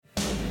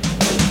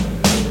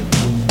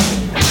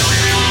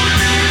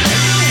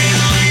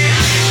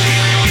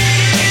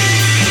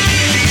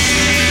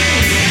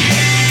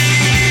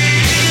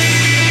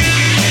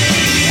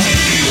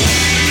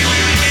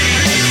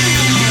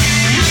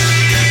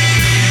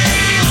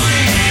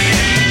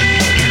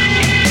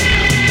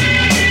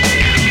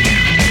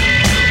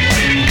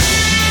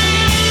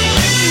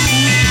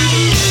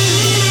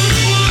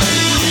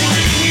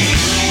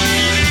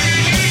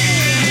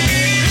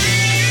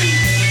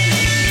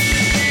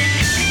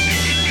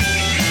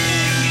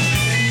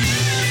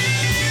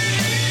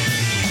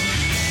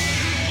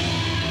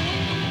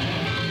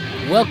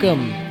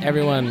Welcome,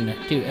 everyone,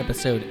 to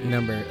episode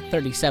number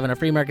 37 of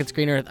Free Markets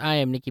Green Earth. I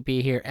am Nikki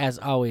P here, as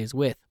always,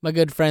 with my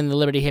good friend, the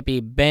Liberty Hippie,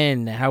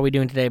 Ben. How are we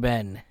doing today,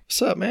 Ben?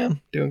 What's up,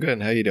 man? Doing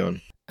good. How you doing?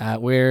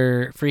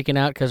 We're freaking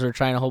out because we're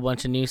trying a whole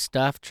bunch of new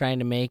stuff, trying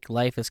to make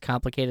life as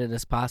complicated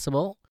as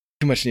possible.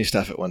 Too much new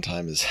stuff at one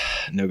time is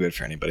no good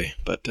for anybody,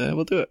 but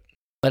we'll do it.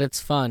 But it's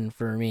fun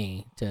for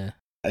me to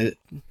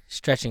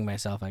stretching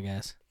myself, I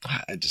guess.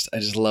 I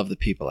just love the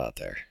people out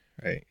there,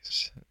 right?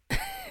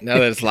 Now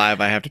that it's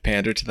live, I have to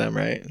pander to them,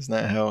 right? Isn't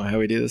that how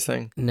we do this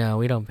thing? No,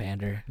 we don't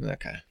pander.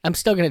 Okay. I'm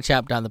still going to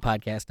chop down the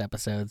podcast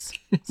episodes,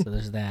 so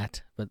there's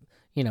that. But,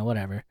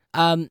 whatever.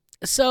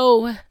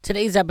 So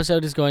today's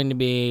episode is going to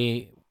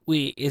be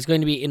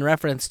in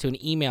reference to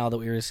an email that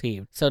we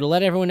received. So to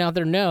let everyone out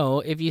there know,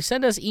 if you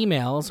send us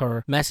emails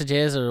or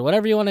messages or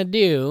whatever you want to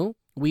do,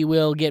 we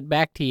will get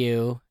back to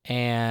you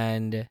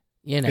and,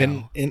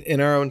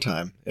 In our own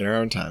time.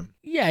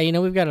 Yeah,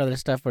 we've got other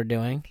stuff we're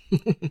doing.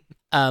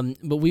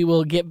 But we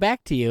will get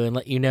back to you and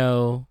let you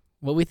know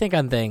what we think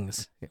on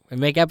things and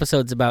make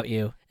episodes about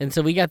you. And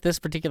so we got this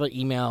particular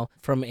email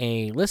from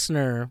a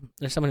listener.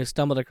 There's someone who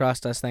stumbled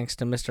across us thanks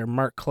to Mr.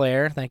 Mark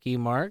Clare. Thank you,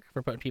 Mark,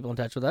 for putting people in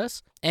touch with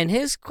us. And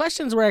his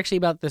questions were actually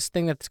about this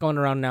thing that's going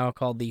around now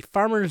called the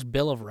Farmers'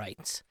 Bill of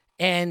Rights.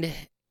 And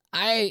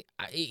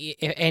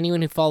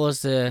anyone who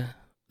follows the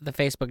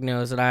Facebook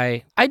knows that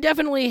I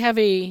definitely have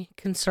a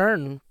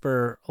concern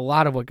for a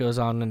lot of what goes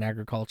on in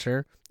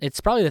agriculture. It's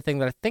probably the thing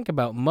that I think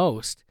about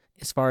most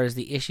as far as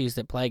the issues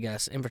that plague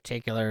us, in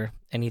particular,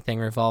 anything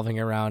revolving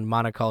around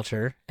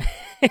monoculture,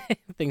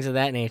 things of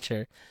that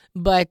nature.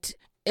 But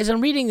as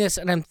I'm reading this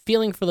and I'm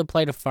feeling for the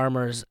plight of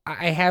farmers,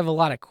 I have a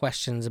lot of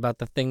questions about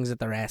the things that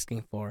they're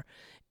asking for.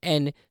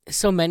 And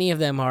so many of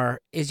them are,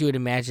 as you would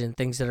imagine,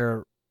 things that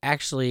are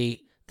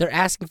actually... They're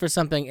asking for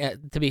something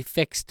to be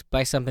fixed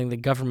by something the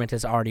government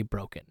has already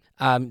broken.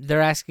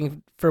 They're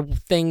asking for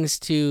things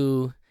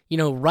to,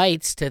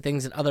 rights to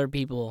things that other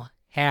people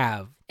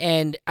have.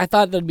 And I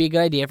thought that would be a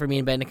good idea for me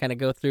and Ben to kind of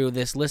go through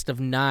this list of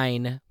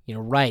 9,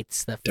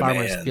 rights that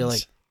farmers feel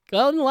like.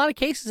 Well, in a lot of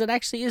cases, it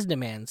actually is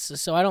demands.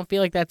 So I don't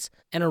feel like that's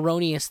an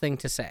erroneous thing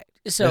to say.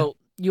 So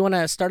You want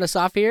to start us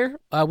off here?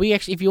 We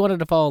actually, if you wanted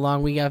to follow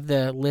along, we have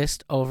the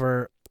list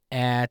over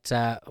at,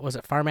 was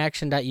it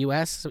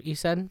farmaction.us, is what you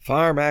said?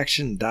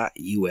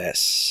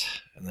 Farmaction.us.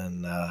 And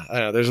then, I don't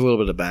know, there's a little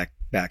bit of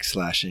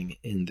backslashing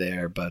in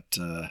there, but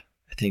I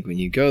think when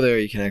you go there,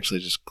 you can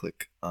actually just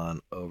click on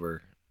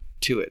over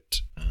to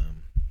it,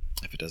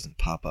 if it doesn't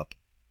pop up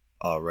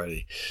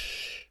already.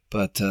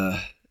 But,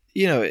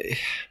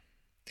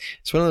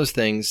 it's one of those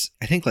things,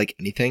 I think like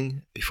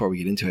anything, before we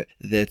get into it,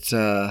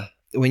 that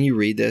when you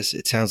read this,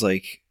 it sounds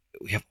like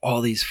we have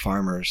all these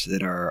farmers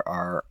that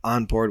are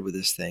on board with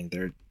this thing.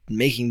 They're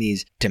making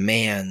these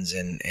demands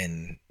and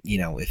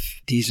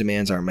if these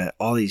demands aren't met,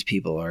 all these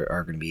people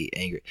are going to be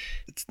angry.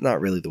 It's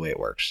not really the way it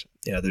works.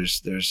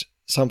 There's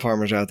some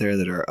farmers out there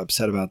that are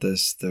upset about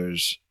this.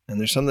 There's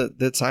some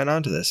that sign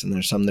on to this, and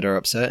there's some that are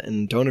upset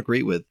and don't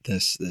agree with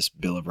this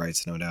Bill of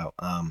Rights, no doubt.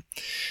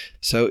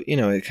 So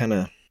it kind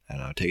of, I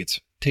don't know, take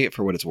it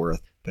for what it's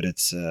worth, but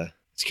it's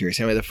curious.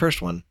 Anyway, the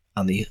first one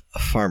on the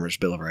Farmers'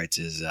 Bill of Rights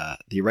is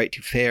the right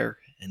to fair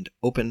and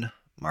open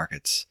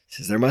markets. It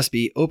says there must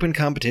be open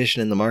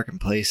competition in the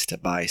marketplace to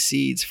buy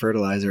seeds,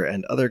 fertilizer,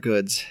 and other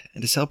goods,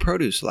 and to sell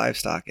produce,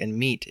 livestock, and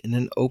meat in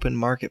an open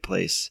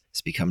marketplace.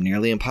 It's become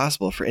nearly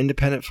impossible for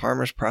independent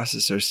farmers,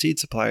 processors, seed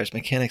suppliers,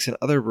 mechanics, and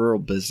other rural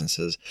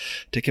businesses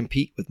to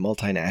compete with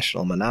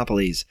multinational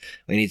monopolies.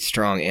 We need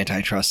strong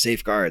antitrust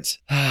safeguards.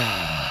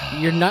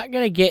 You're not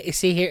going to get...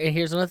 See,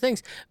 here's one of the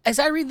things. As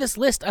I read this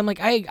list, I'm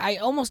like, I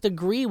almost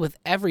agree with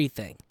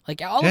everything.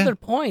 Like, all of their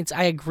points,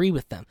 I agree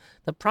with them.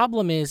 The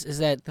problem is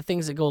that the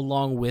things that go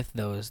along with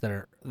those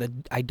that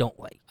I don't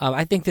like.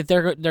 I think that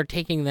they're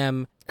taking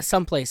them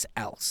someplace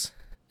else.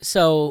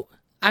 So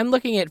I'm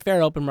looking at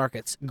fair open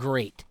markets.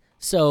 Great.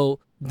 So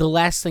the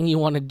last thing you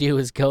want to do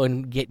is go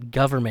and get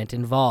government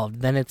involved.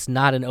 Then it's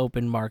not an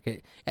open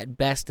market. At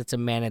best, it's a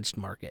managed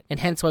market. And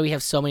hence why we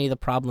have so many of the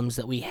problems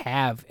that we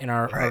have in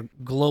our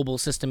global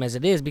system as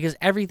it is, because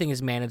everything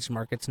is managed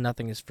markets,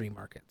 nothing is free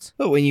markets.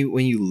 But when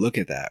you look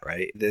at that,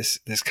 right, this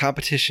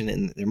competition,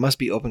 and there must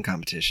be open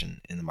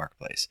competition in the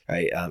marketplace,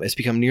 right? It's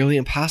become nearly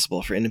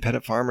impossible for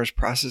independent farmers,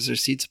 processors,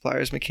 seed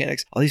suppliers,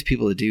 mechanics, all these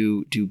people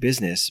to do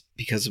business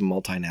because of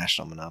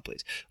multinational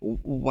monopolies.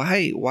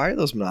 Why are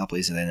those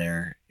monopolies in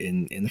there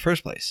in the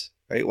first place?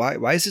 Right?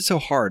 Why is it so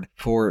hard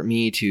for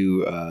me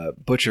to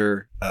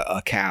butcher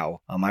a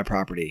cow on my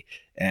property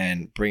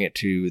and bring it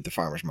to the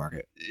farmer's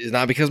market? It's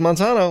not because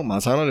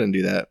Monsanto didn't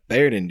do that.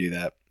 Bayer didn't do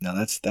that. No,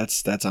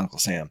 that's Uncle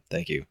Sam.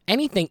 Thank you.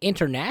 Anything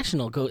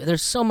international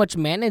there's so much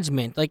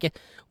management. Like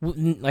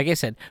I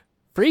said,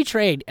 free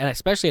trade, and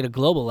especially at a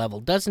global level,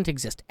 doesn't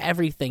exist.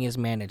 Everything is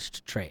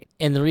managed trade.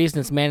 And the reason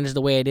it's managed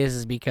the way it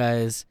is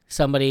because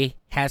somebody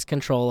has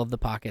control of the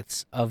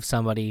pockets of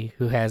somebody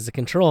who has the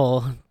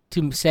control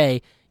to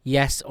say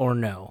yes or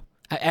no.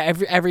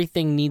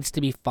 Everything needs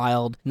to be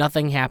filed.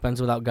 Nothing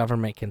happens without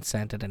government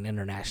consent at an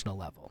international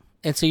level.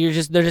 And so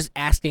they're just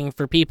asking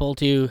for people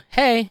to,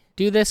 hey,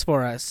 do this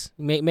for us,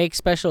 make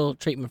special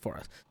treatment for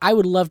us. I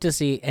would love to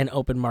see an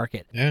open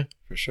market. Yeah,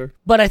 for sure.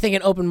 But I think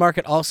an open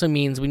market also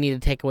means we need to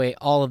take away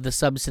all of the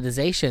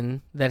subsidization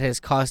that has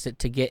caused it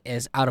to get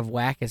as out of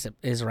whack as it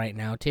is right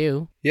now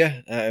too. Yeah,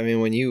 I mean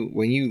when you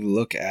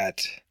look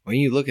at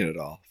it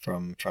all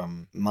from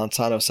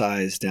Monsanto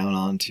size down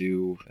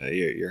onto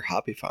your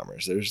hobby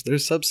farmers, there's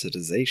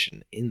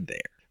subsidization in there.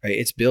 Right,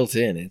 it's built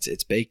in,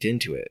 it's baked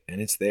into it,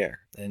 and it's there.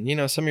 And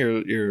some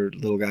of your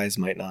little guys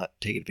might not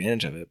take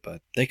advantage of it,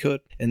 but they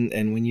could. And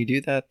when you do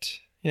that,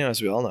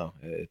 as we all know,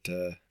 it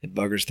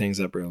buggers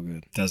things up real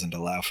good. It doesn't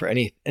allow for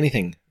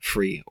anything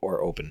free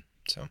or open,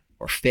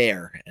 or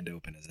fair and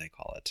open as they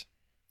call it.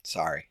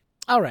 Sorry.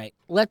 All right,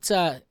 let's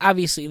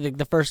obviously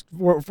the first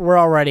we're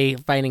already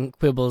finding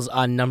quibbles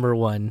on number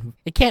one.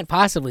 It can't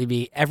possibly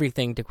be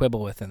everything to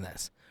quibble with in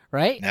this,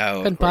 right? No,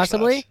 couldn't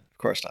possibly. Not. Of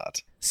course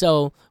not.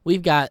 So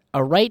we've got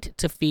a right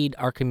to feed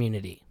our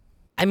community.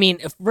 I mean,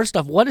 first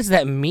off, what does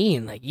that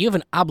mean? Like, you have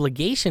an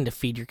obligation to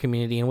feed your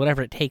community and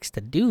whatever it takes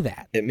to do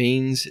that. It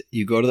means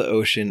you go to the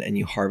ocean and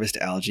you harvest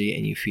algae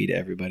and you feed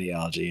everybody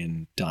algae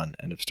and done.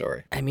 End of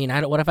story. I mean,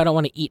 what if I don't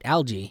want to eat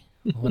algae?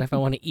 What if I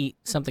want to eat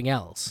something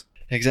else?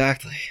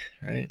 Exactly.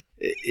 Right.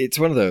 It's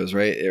one of those,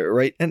 right?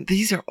 Right. And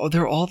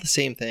they're all the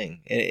same thing.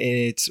 And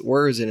it's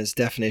words and it's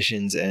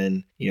definitions.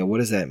 And, what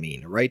does that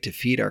mean? A right to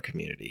feed our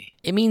community.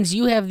 It means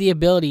you have the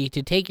ability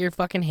to take your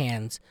fucking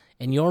hands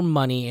and your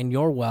money and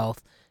your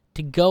wealth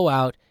to go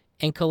out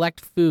and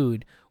collect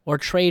food or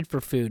trade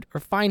for food or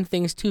find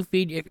things to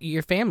feed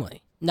your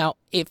family. Now,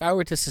 if I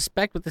were to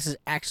suspect what this is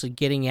actually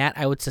getting at,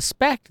 I would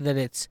suspect that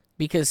it's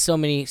because so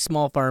many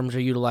small farms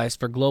are utilized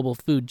for global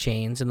food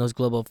chains, and those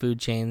global food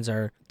chains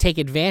take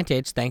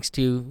advantage, thanks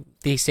to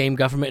the same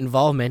government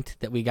involvement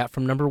that we got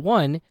from number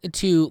one,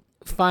 to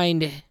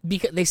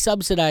because they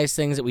subsidize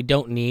things that we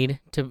don't need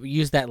to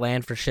use that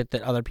land for shit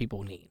that other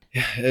people need.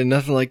 Yeah, and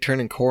nothing like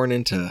turning corn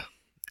into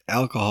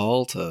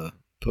alcohol to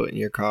put in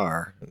your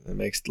car. It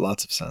makes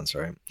lots of sense,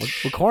 right?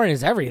 Well, corn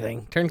is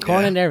everything. Turn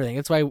corn into everything.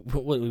 That's why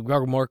we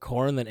grow more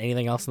corn than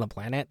anything else on the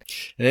planet.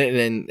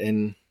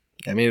 And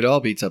I mean, it all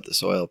beats up the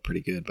soil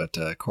pretty good, but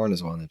corn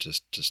is one that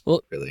just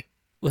really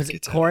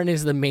gets corn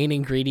is the main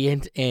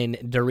ingredient in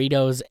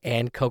Doritos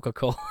and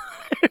Coca-Cola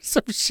or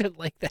some shit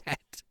like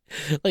that.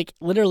 Like,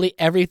 literally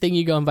everything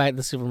you go and buy at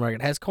the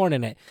supermarket has corn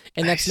in it.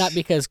 And that's not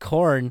because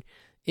corn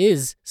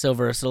is so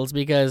versatile. It's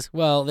because,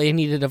 well, they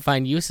needed to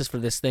find uses for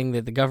this thing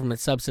that the government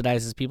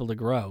subsidizes people to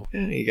grow.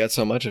 Yeah, you got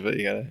so much of it,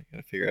 you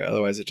gotta figure out.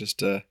 Otherwise, it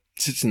just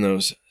sits in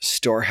those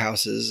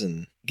storehouses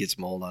and gets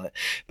mold on it.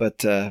 But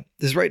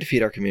this right to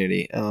feed our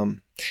community,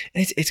 and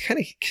it's kind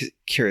of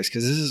curious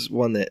because this is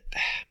one that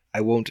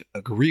I won't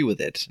agree with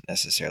it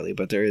necessarily,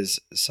 but there is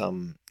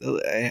some.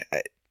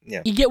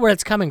 Yeah. You get where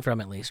it's coming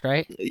from, at least,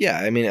 right? Yeah,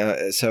 I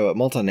mean, so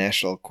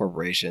multinational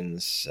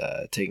corporations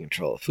taking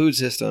control of the food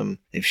system,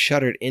 they've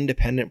shuttered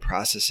independent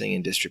processing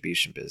and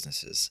distribution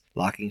businesses,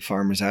 locking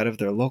farmers out of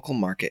their local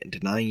market and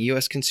denying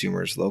U.S.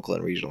 consumers local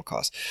and regional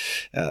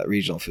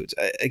regional foods.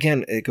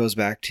 Again, it goes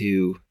back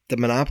to the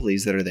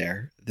monopolies that are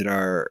there that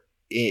are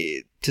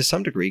to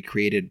some degree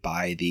created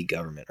by the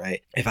government,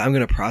 right? If I'm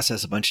going to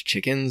process a bunch of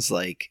chickens,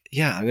 I'm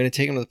going to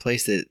take them to the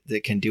place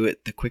that can do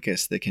it the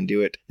quickest, that can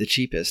do it the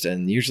cheapest.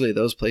 And usually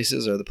those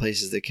places are the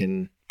places that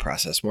can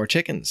process more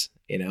chickens,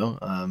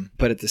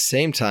 But at the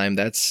same time,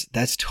 that's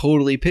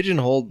totally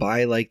pigeonholed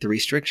by the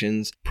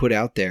restrictions put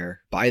out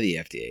there by the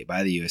FDA,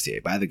 by the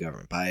USDA, by the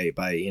government, by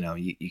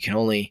you can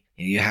only,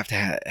 you have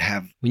to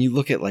have, when you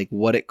look at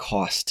what it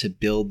costs to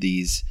build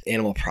these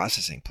animal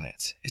processing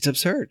plants, it's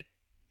absurd.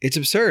 It's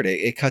absurd.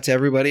 It cuts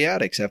everybody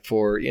out except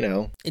for,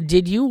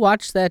 Did you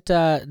watch that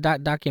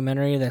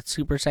documentary, that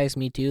Super Size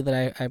Me Too,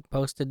 that I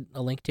posted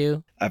a link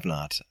to? I've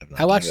not.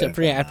 I watched it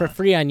for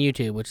free on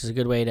YouTube, which is a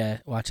good way to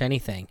watch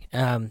anything.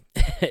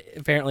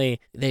 Apparently,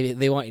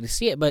 they want you to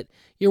see it, but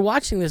you're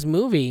watching this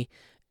movie,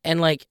 and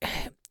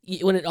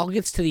when it all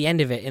gets to the end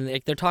of it, and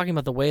they're talking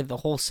about the way the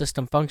whole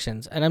system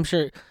functions, and I'm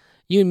sure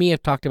you and me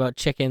have talked about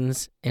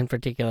chickens in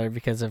particular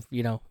because of,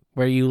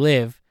 where you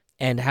live,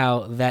 and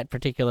how that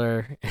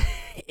particular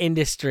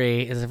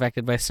industry is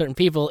affected by certain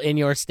people in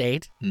your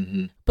state.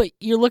 Mm-hmm. But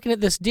you're looking at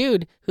this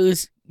dude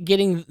who's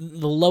getting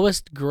the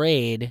lowest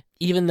grade,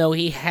 even though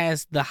he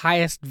has the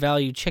highest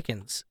value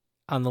chickens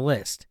on the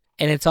list.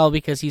 And it's all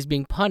because he's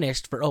being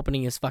punished for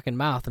opening his fucking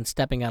mouth and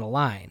stepping out of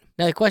line.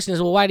 Now the question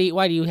is, well, why do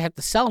you have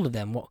to sell to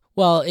them?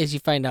 Well, as you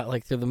find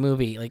out through the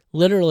movie,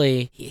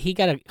 literally he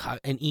got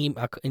an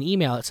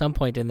email at some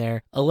point in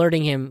there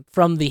alerting him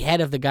from the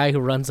head of the guy who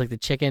runs the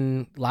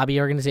chicken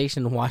lobby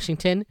organization in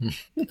Washington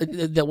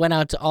that went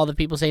out to all the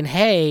people saying,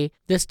 hey,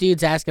 this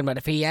dude's asking about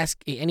if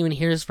anyone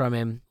hears from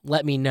him,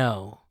 let me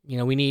know.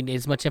 We need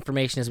as much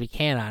information as we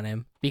can on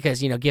him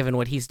because, given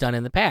what he's done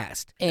in the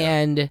past. Yeah.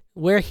 And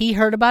where he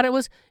heard about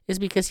it is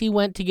because he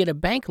went to get a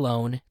bank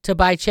loan to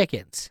buy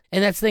chickens.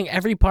 And that's the thing.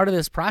 Every part of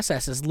this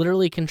process is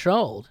literally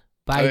controlled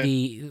by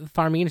the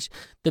farming industry.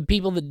 The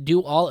people that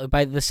do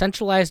by the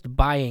centralized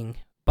buying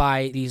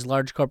by these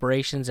large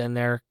corporations and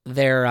their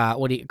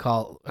what do you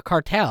call a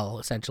cartel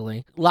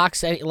essentially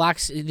locks.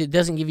 It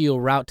doesn't give you a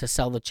route to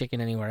sell the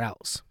chicken anywhere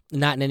else.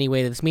 Not in any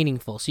way that's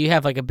meaningful. So you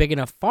have like a big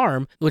enough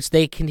farm, which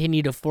they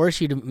continue to force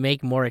you to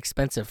make more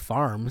expensive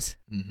farms.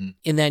 Mm-hmm.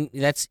 And then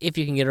that's if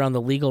you can get around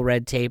the legal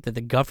red tape that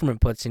the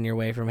government puts in your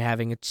way from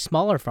having a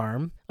smaller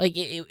farm. Like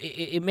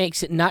it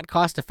makes it not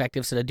cost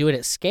effective. So to do it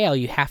at scale,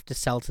 you have to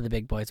sell to the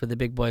big boys, but the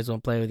big boys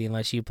won't play with you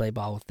unless you play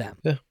ball with them.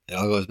 Yeah, it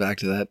all goes back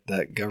to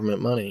that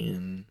government money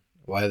and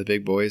why the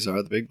big boys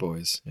are the big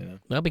boys. You know?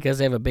 Well, because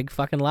they have a big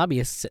fucking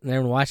lobbyist sitting there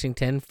in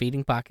Washington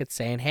feeding pockets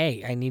saying,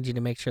 hey, I need you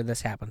to make sure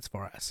this happens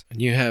for us.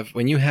 And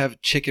when you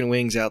have chicken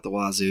wings out the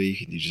wazoo, you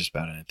can do just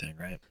about anything,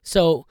 right?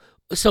 So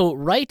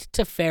right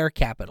to fair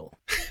capital.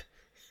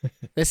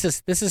 This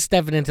is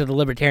stepping into the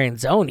libertarian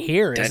zone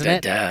here, isn't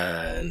it?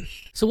 Dun.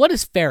 So what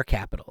is fair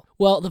capital?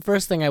 Well, the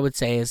first thing I would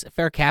say is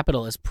fair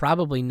capital is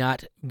probably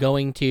not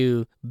going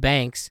to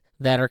banks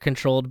that are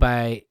controlled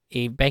by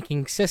a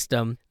banking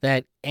system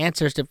that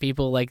answers to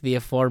people like the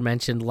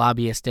aforementioned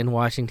lobbyist in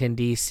Washington,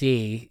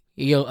 D.C.,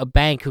 a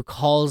bank who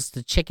calls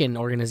the chicken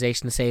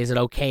organization to say, is it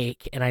okay,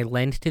 can I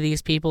lend to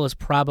these people, is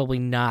probably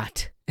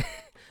not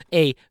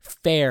a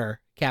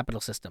fair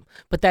capital system.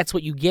 But that's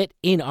what you get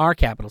in our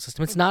capital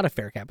system. It's not a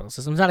fair capital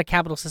system. It's not a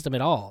capital system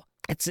at all.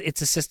 It's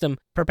a system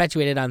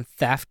perpetuated on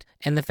theft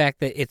and the fact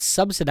that it's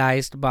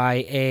subsidized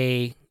by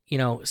a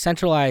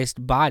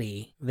centralized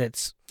body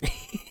that's,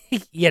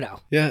 Yeah,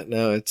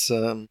 no, it's,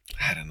 I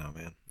don't know,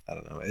 man. I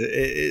don't know.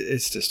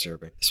 It's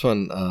disturbing. This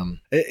one,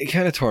 it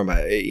kind of tore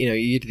my,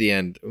 you get to the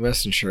end, we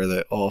must ensure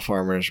that all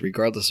farmers,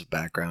 regardless of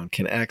background,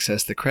 can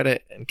access the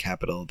credit and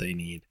capital they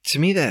need. To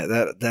me,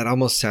 that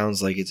almost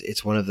sounds like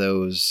it's one of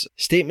those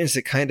statements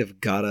that kind of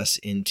got us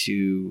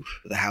into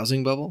the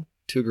housing bubble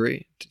to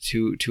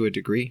a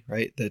degree,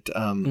 right? That,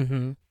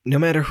 no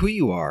matter who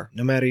you are,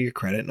 no matter your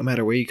credit, no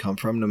matter where you come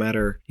from, no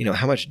matter,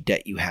 how much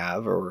debt you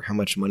have or how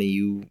much money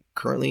you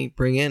currently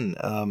bring in,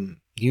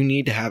 you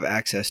need to have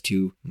access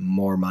to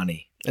more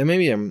money. And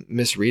maybe I'm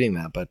misreading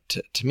that, but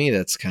to me,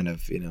 that's kind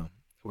of,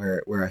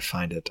 where I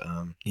find it.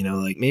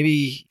 Like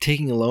maybe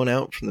taking a loan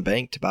out from the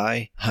bank to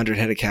buy 100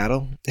 head of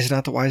cattle is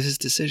not the wisest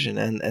decision.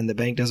 And the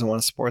bank doesn't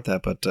want to support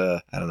that, but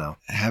I don't know.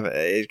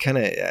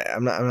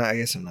 I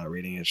guess I'm not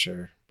reading it,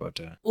 sure. But,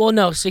 well,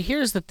 no. So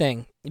here's the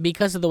thing.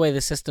 Because of the way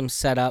the system's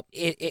set up,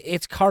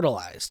 it's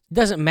cartelized. It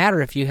doesn't matter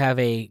if you have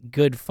a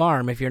good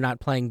farm if you're not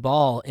playing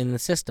ball in the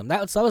system.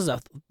 That was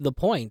the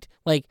point.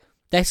 Like,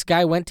 this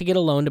guy went to get a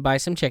loan to buy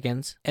some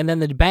chickens, and then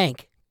the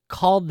bank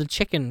called the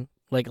chicken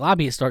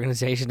lobbyist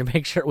organization to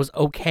make sure it was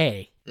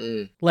okay.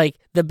 Like,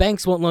 the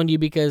banks won't loan you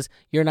because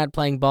you're not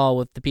playing ball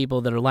with the people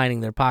that are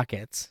lining their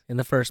pockets in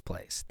the first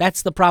place.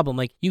 That's the problem.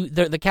 Like,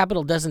 the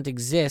capital doesn't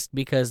exist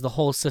because the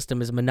whole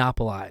system is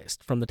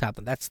monopolized from the top.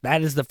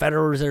 That is the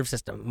Federal Reserve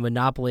System,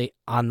 monopoly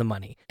on the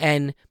money.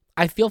 And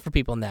I feel for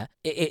people in that.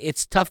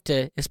 It's tough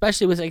to,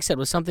 especially with, like I said,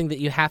 with something that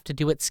you have to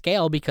do at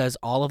scale because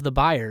all of the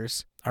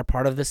buyers are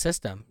part of the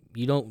system.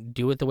 You don't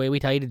do it the way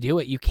we tell you to do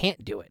it, you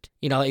can't do it.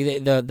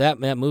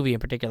 That movie in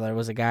particular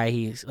was a guy,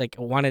 he's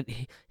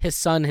his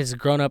son has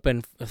grown up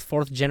in a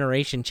 4th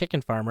generation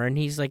chicken farmer, and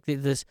he's like,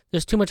 there's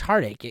too much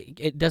heartache.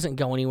 It doesn't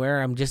go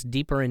anywhere. I'm just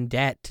deeper in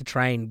debt to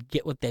try and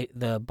get what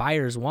the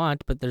buyers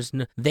want, but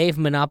they've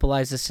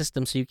monopolized the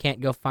system, so you can't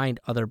go find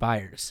other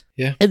buyers.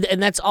 Yeah.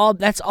 And that's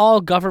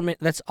all government,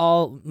 that's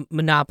all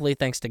monopoly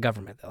thanks to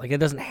government. Like, it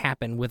doesn't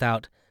happen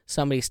without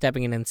somebody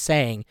stepping in and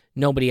saying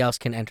nobody else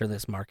can enter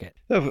this market.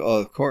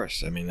 Of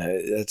course. I mean,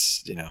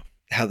 that's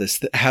how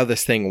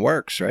this thing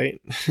works,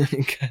 right?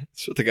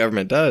 That's what the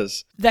government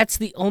does. That's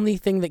the only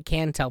thing that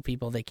can tell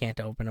people they can't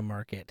open a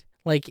market.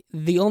 Like,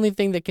 the only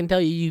thing that can tell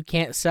you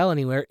can't sell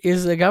anywhere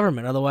is the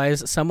government.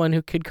 Otherwise, someone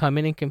who could come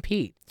in and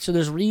compete. So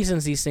there's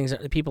reasons these things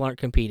people aren't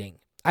competing.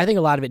 I think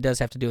a lot of it does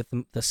have to do with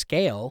the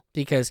scale,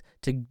 because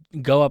to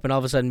go up and all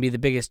of a sudden be the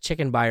biggest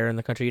chicken buyer in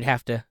the country, you'd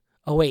have to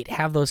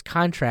have those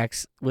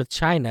contracts with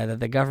China that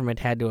the government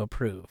had to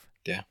approve.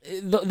 Yeah.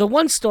 The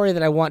one story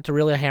that I want to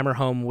really hammer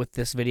home with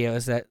this video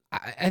is that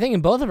I think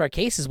in both of our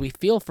cases, we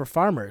feel for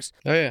farmers.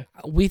 Oh, yeah.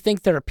 We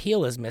think their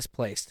appeal is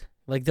misplaced.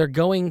 Like, they're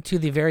going to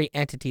the very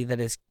entity that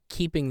is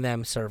keeping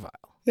them servile.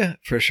 Yeah,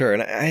 for sure.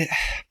 And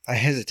I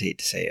hesitate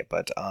to say it,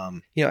 but,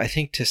 I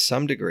think to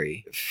some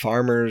degree,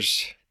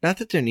 farmers, not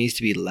that there needs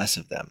to be less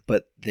of them,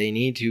 but they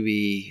need to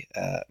be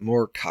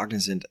more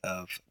cognizant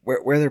of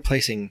where they're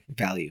placing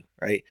value,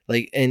 right?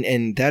 Like,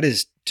 and that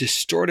is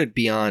distorted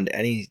beyond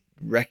any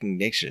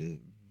recognition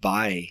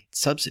by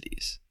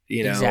subsidies.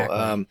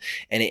 Exactly.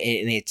 And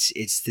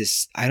it's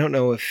this, I don't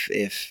know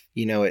if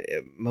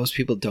most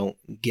people don't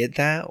get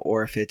that,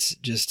 or if it's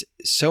just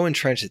so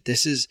entrenched that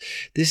this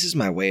is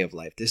my way of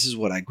life. This is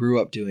what I grew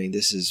up doing.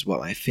 This is what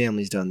my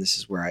family's done. This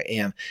is where I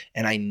am.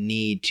 And I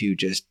need to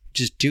just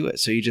just do it.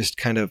 So you just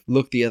kind of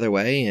look the other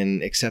way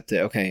and accept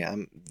that, okay,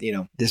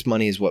 this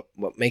money is what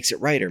makes it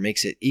right or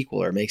makes it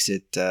equal or makes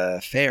it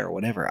fair or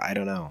whatever. I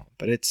don't know.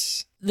 But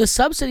the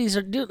subsidies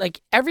are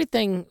like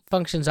everything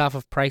functions off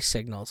of price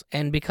signals,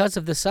 and because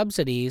of the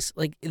subsidies,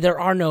 like there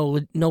are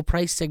no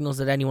price signals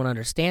that anyone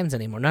understands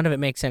anymore. None of it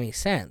makes any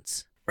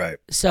sense. Right.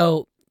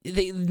 So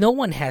no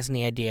one has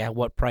any idea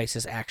what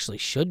prices actually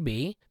should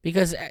be,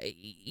 because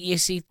you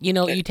see,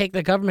 you take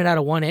the government out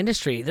of one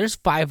industry, there's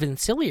 5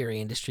 ancillary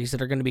industries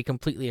that are going to be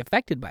completely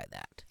affected by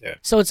that. Yeah.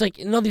 So it's like,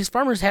 these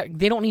farmers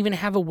they don't even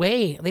have a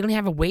way. They don't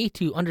have a way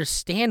to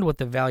understand what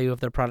the value of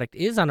their product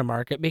is on a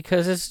market,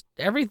 because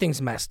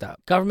everything's messed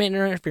up. Government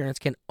interference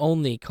can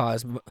only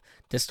cause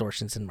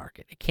distortions in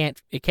market. It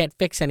can't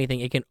fix anything.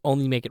 It can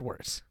only make it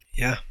worse.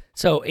 Yeah.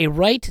 So a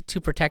right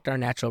to protect our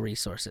natural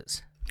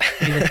resources.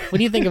 What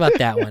do you think about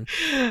that one?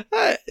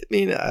 I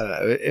mean, I don't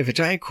know. If a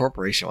giant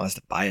corporation wants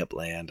to buy up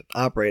land,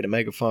 operate a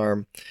mega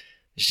farm,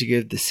 they should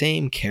give the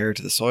same care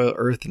to the soil,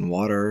 earth, and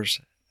waters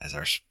as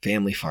our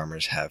family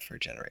farmers have for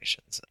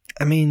generations.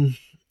 I mean,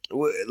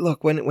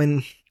 look,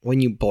 when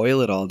you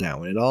boil it all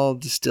down, when it all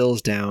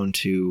distills down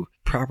to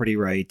property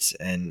rights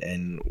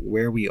and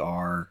where we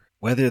are,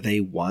 whether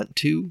they want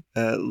to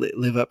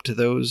live up to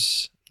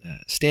those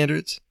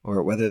standards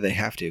or whether they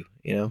have to,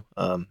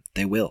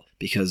 they will,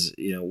 because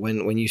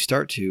when you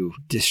start to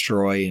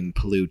destroy and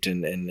pollute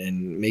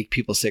and make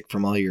people sick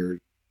from all your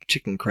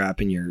chicken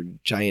crap in your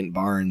giant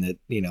barn, that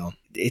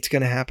it's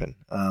going to happen.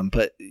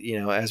 But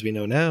as we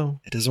know now,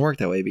 it doesn't work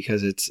that way,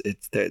 because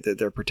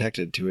they're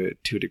protected to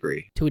a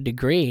degree. To a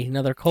degree,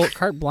 another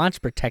carte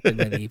blanche protected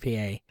by the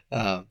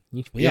EPA.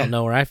 We don't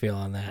know where I feel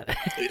on that.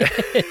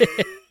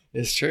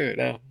 It's true.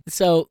 No.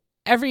 So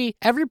every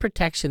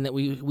protection that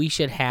we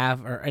should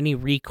have, or any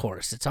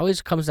recourse, it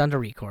always comes down to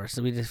recourse,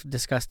 that we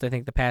discussed, I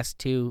think, the past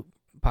 2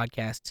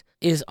 podcasts,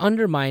 is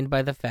undermined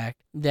by the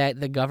fact that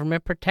the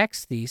government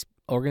protects these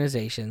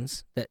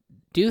organizations that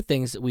do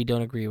things that we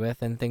don't agree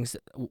with and things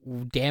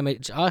that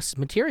damage us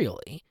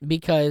materially,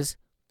 because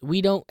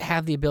we don't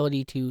have the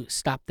ability to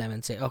stop them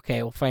and say,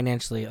 okay, well,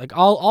 financially, like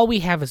all we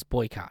have is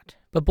boycott.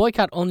 But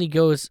boycott only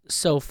goes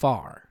so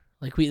far.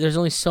 Like there's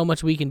only so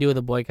much we can do with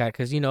a boycott,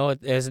 because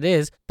as it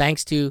is,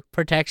 thanks to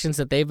protections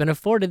that they've been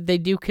afforded, they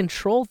do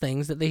control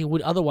things that they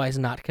would otherwise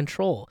not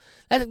control.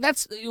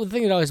 That's the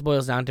thing that always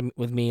boils down to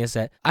with me, is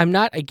that I'm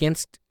not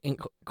against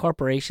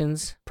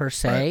corporations per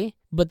se, right,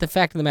 but the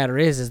fact of the matter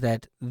is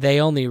that they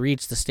only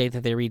reach the state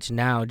that they reach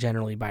now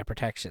generally by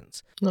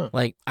protections. No.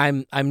 Like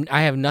I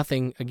have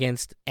nothing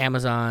against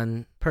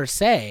Amazon per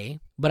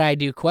se, but I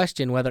do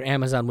question whether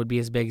Amazon would be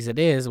as big as it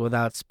is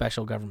without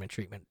special government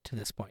treatment to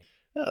this point.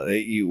 No,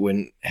 you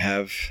wouldn't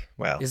have.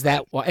 Well, is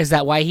that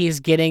why he's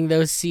getting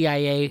those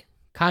CIA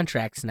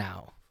contracts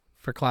now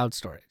for cloud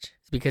storage?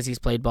 It's because he's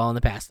played ball in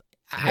the past.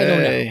 I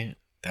don't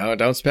know.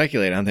 Don't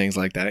speculate on things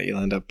like that.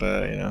 You'll end up,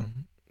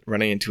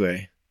 running into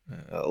a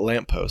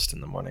lamppost in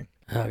the morning.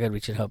 Oh, good. We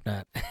should hope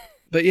not.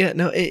 But yeah,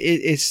 no,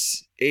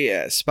 it's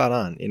spot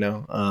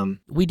on.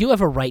 We do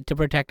have a right to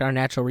protect our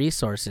natural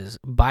resources,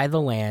 buy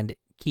the land,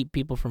 keep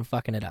people from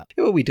fucking it up.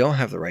 Yeah, well, we don't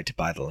have the right to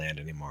buy the land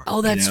anymore.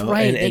 Oh, that's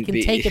right. They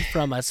can take it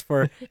from us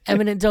for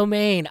eminent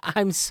domain.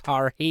 I'm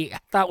sorry. I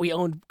thought we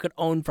could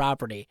own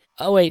property.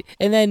 Oh, wait.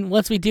 And then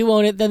once we do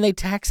own it, then they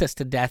tax us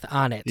to death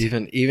on it.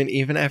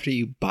 Even after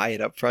you buy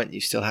it up front, you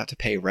still have to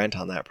pay rent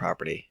on that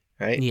property,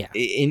 right? Yeah.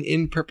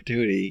 In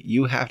perpetuity,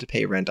 you have to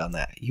pay rent on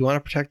that. You want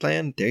to protect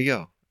land? There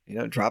you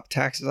go. Drop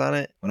taxes on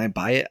it. When I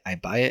buy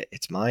it.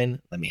 It's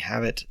mine. Let me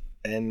have it.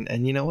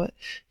 And you know what?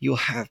 You'll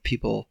have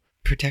people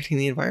protecting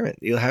the environment.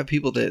 You'll have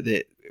people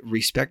that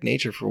respect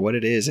nature for what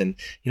it is. And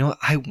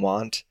I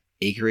want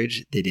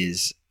acreage that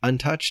is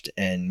untouched,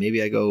 and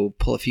maybe I go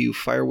pull a few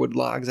firewood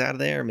logs out of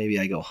there, maybe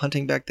I go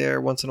hunting back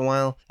there once in a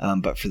while,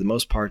 but for the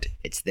most part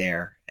it's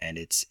there, and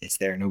it's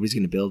there. Nobody's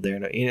going to build there,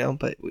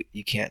 but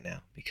you can't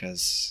now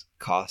because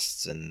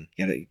costs, and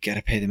you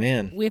gotta pay the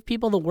man. We have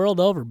people the world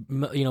over,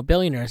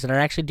 billionaires that are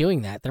actually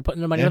doing that. They're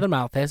putting their money where their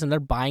mouth is, and they're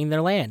buying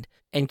their land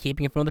and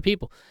keeping it from other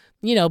people.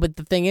 But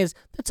the thing is,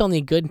 that's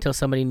only good until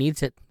somebody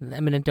needs it,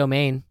 eminent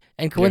domain.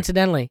 And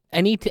coincidentally,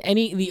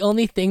 the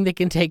only thing that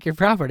can take your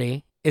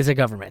property is a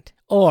government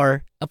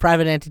or a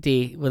private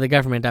entity with a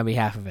government on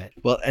behalf of it.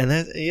 Well, and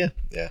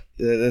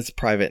that's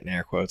private in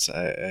air quotes.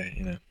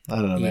 I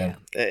don't know, man.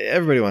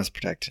 Everybody wants to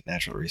protect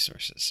natural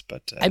resources,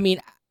 but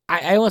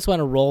I almost want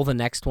to roll the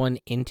next one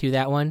into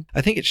that one.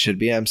 I think it should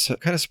be. I'm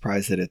kind of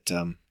surprised that it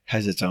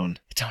has its own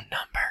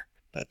number,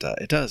 but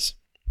it does.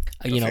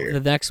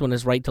 The next one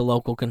is right to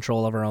local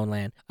control of our own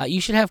land.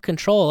 You should have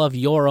control of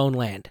your own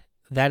land.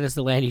 That is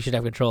the land you should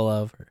have control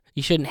of.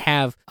 You shouldn't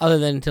have, other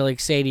than to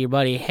say to your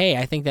buddy, hey,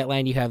 I think that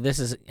land you have, this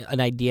is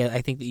an idea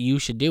I think that you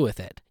should do with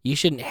it. You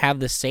shouldn't have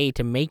the say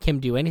to make him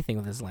do anything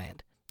with his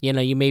land.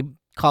 You may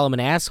call him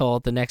an asshole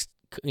at the next,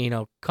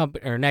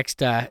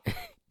 next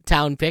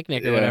town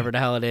picnic or whatever the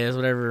hell it is,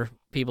 whatever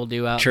people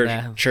do out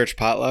church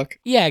potluck.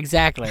 Yeah,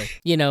 exactly.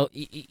 You know,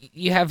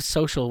 you have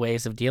social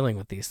ways of dealing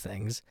with these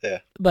things. Yeah.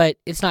 But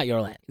it's not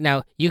your land.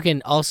 Now, you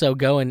can also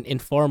go and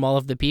inform all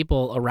of the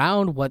people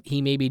around what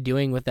he may be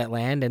doing with that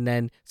land, and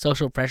then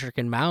social pressure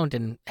can mount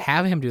and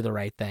have him do the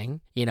right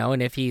thing, you know,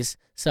 and if he's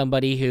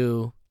somebody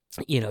who,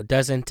 you know,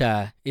 isn't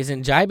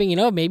jibing, you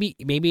know, maybe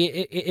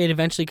it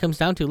eventually comes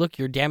down to, look,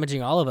 you're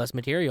damaging all of us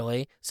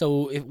materially,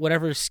 so if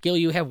whatever skill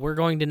you have, we're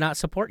going to not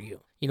support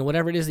you. You know,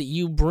 whatever it is that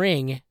you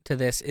bring to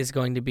this is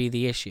going to be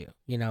the issue.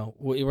 You know,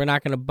 we're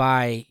not going to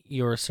buy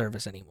your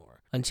service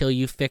anymore until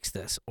you fix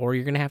this, or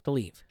you're going to have to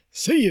leave.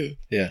 See you.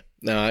 Yeah.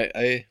 No,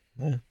 I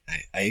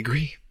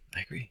agree.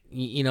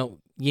 You know,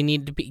 you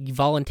need to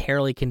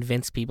voluntarily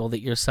convince people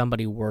that you're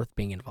somebody worth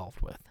being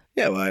involved with.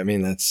 Yeah, well, I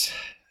mean,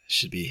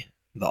 should be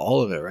the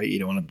all of it, right? You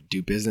don't want to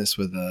do business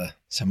with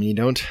someone you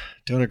don't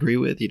agree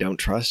with, you don't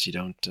trust, you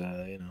don't,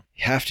 you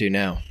have to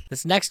now.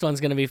 This next one's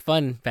going to be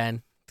fun,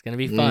 Ben. It's going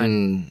to be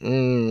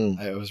fun.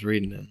 I was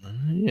reading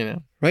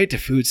it, Right to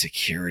food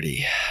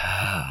security.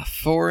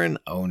 Foreign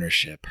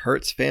ownership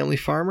hurts family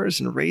farmers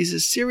and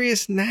raises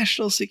serious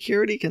national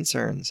security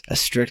concerns. A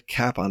strict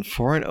cap on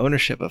foreign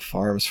ownership of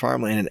farms,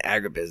 farmland, and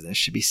agribusiness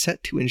should be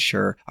set to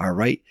ensure our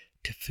right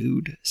to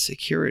food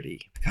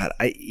security. God,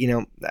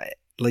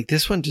 like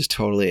this one just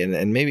totally,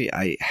 and maybe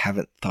I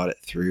haven't thought it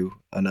through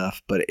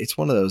enough, but it's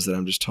one of those that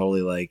I'm just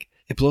totally like,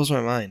 it blows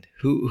my mind.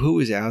 Who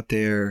is out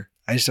there?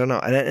 I just don't know.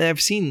 And I've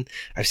seen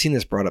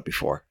this brought up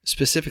before,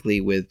 specifically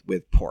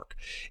with pork,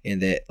 in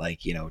that,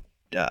 like, you know,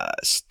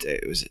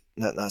 it was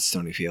not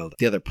Stonyfield,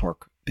 the other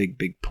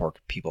big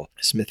pork people,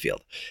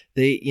 Smithfield.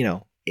 They, you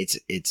know,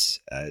 it's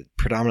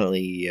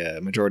predominantly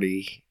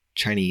majority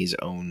Chinese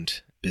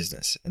owned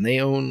business, and they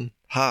own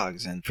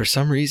hogs, and for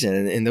some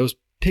reason, and those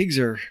pigs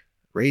are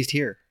raised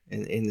here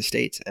in the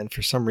States, and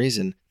for some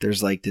reason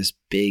there's like this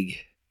big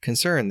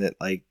concern that,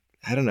 like,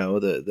 I don't know,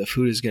 the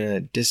food is going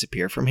to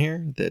disappear from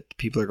here, that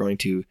people are going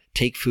to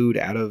take food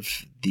out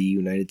of the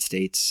United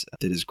States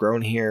that is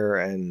grown here,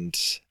 and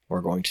we're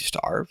going to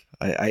starve.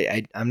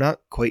 I'm not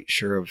quite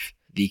sure of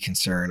the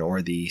concern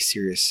or the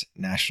serious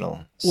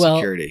national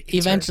security concern.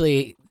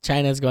 Eventually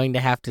China's going to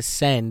have to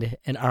send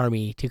an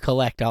army to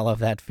collect all of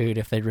that food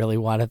if they really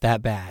want it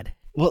that bad.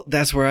 Well,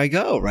 that's where I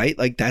go, right?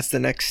 Like, that's the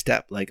next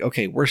step. Like,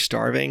 okay, we're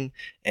starving,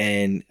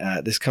 and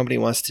this company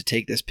wants to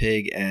take this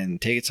pig and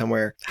take it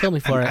somewhere. Kill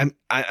me for it.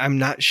 I'm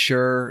not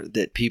sure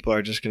that people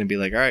are just going to be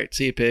like, all right,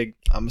 see you, pig.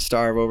 I'm going to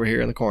starve over here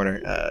in the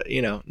corner.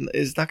 You know,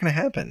 it's not going to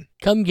happen.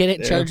 Come get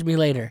it, charge me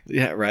later.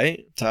 Yeah,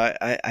 right? So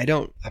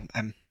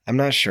I'm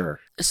not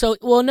sure. So,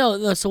 well,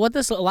 no. So what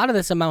a lot of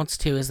this amounts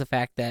to is the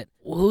fact that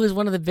who is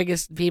one of the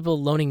biggest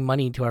people loaning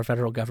money to our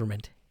federal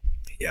government?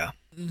 Yeah.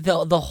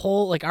 The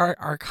whole, like, our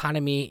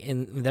economy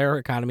and their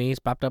economy is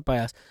propped up by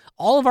us.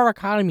 All of our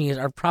economies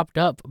are propped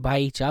up by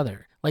each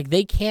other. Like,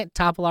 they can't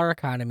topple our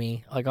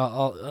economy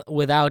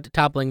without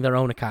toppling their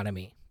own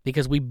economy,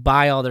 because we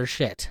buy all their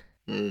shit.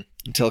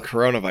 Until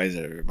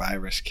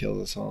coronavirus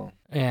kills us all.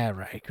 Yeah,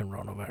 right.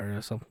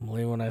 Coronavirus. I'll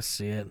believe when I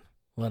see it.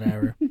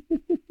 Whatever.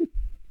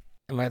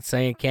 I'm not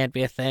saying it can't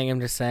be a thing. I'm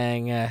just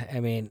saying,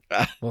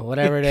 well,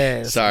 whatever it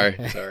is. Sorry.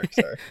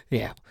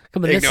 Yeah.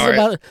 Come on,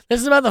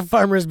 this is about the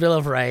Farmers' Bill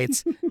of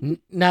Rights,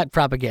 not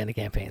propaganda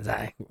campaigns.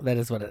 That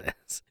is what it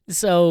is.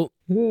 So,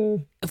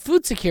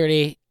 food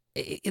security,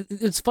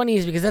 it's funny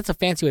is because that's a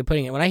fancy way of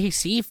putting it. When I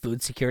see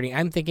food security,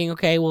 I'm thinking,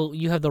 okay, well,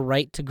 you have the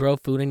right to grow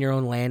food in your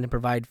own land and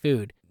provide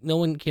food. No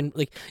one can,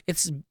 like,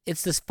 it's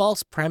this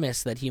false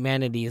premise that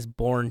humanity is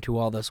born to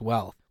all this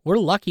wealth. We're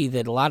lucky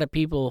that a lot of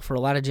people for a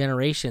lot of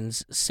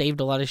generations saved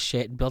a lot of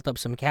shit, built up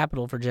some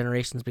capital for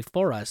generations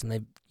before us, and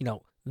they, you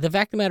know, the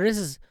fact of the matter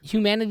is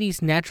humanity's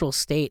natural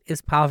state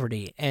is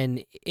poverty,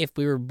 and if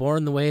we were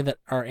born the way that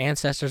our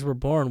ancestors were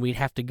born, we'd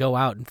have to go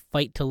out and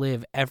fight to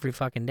live every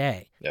fucking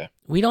day. Yeah.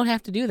 We don't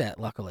have to do that,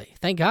 luckily.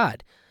 Thank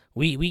God.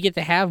 We get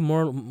to have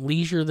more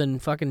leisure than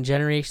fucking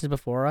generations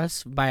before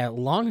us by a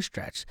long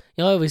stretch.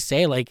 You know, I always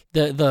say, like,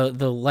 the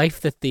life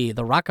that the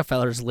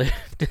Rockefellers lived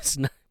is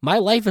not, my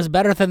life is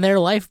better than their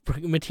life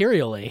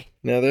materially.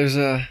 No, there's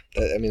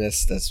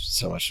that's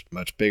so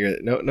much bigger.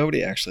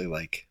 Nobody actually,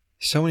 like,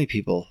 so many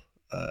people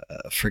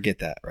forget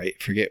that,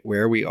 right? Forget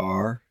where we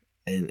are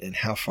and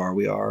how far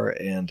we are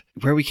and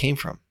where we came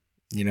from,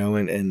 you know,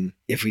 and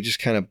if we just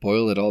kind of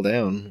boil it all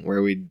down,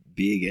 where we'd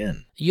be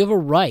again. You have a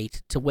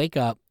right to wake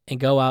up and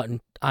go out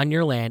and on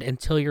your land and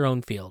till your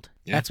own field.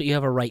 Yeah. That's what you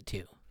have a right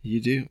to. You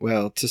do?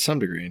 Well, to some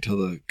degree, until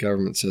the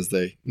government says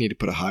they need to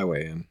put a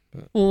highway in.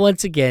 But. Well,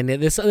 once again,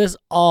 this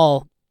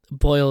all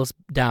boils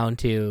down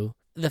to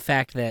the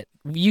fact that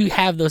you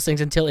have those things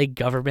until a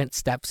government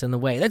steps in the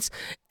way. That's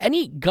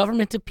any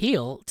government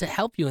appeal to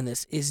help you in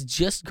this is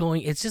just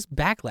it's just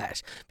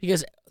backlash,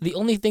 because the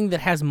only thing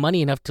that has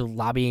money enough to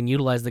lobby and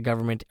utilize the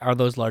government are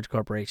those large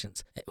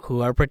corporations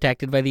who are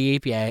protected by the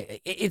API.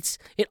 It's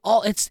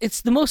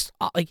the most,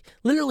 like,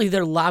 literally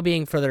they're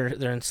lobbying for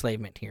their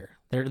enslavement here.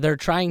 They're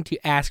trying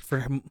to ask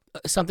for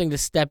something to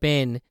step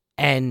in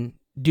and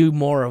do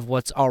more of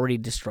what's already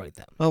destroyed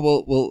them.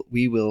 Well,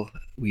 we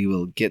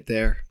will get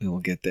there. We will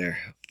get there.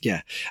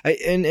 Yeah,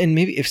 and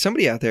maybe if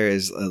somebody out there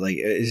is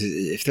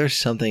if there's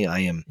something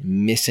I am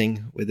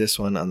missing with this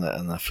one on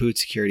the food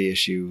security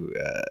issue,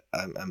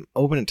 I'm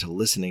open to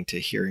listening to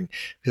hearing,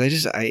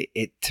 because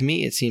to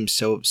me it seems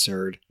so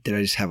absurd that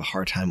I just have a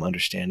hard time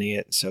understanding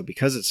it. So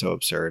because it's so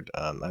absurd,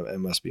 I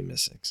must be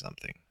missing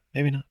something.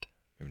 Maybe not.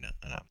 I don't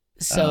know.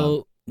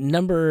 So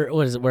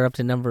what is it? We're up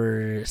to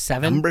number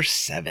 7. Number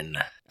 7.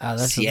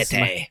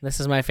 This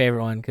is my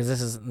favorite one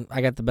because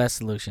I got the best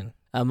solution.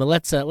 But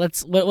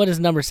what is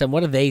number 7?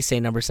 What do they say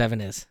number 7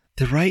 is?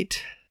 The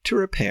right to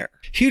repair.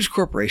 Huge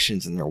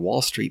corporations and their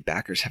Wall Street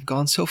backers have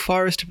gone so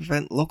far as to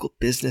prevent local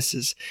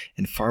businesses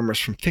and farmers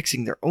from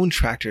fixing their own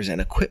tractors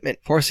and equipment,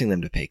 forcing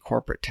them to pay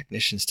corporate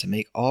technicians to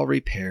make all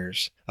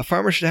repairs. A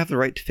farmer should have the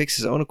right to fix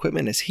his own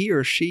equipment as he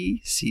or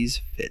she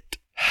sees fit.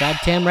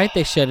 Goddamn right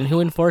they should. And who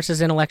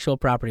enforces intellectual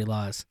property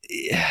laws?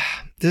 Yeah,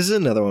 this is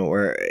another one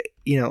where,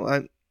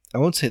 I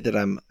won't say that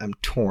I'm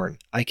torn.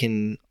 I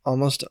can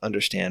almost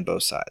understand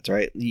both sides,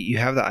 right? You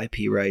have the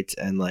IP rights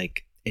and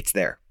it's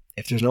there.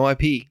 If there's no IP,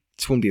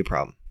 this wouldn't be a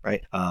problem,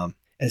 right? At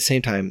the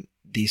same time,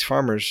 these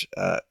farmers,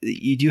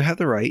 you do have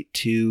the right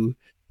to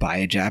buy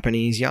a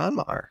Japanese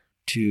Yanmar,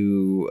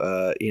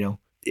 to,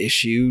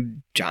 issue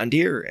John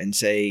Deere and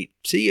say,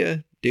 see ya,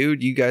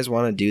 dude, you guys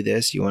want to do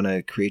this? You want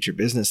to create your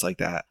business like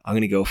that? I'm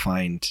going to go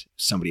find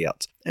somebody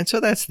else. And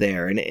so that's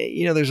there. And,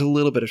 there's a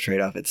little bit of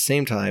trade-off. At the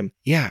same time,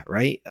 yeah,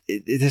 right?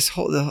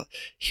 The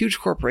huge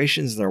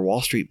corporations and their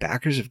Wall Street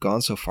backers have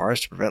gone so far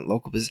as to prevent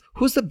local business.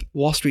 Who's the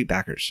Wall Street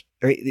backers?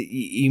 Right?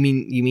 You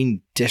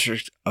mean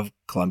District of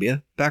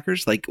Columbia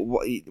backers?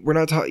 We're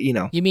not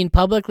talking, You mean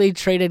publicly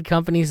traded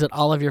companies that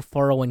all of your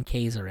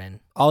 401ks are in?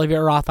 All of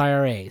your Roth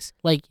IRAs?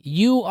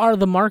 You are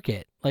the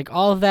market.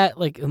 All of that,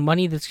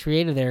 money that's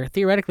created there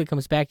theoretically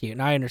comes back to you.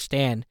 And I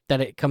understand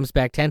that it comes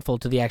back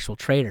tenfold to the actual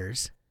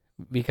traders.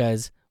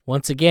 Because,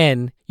 once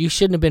again, you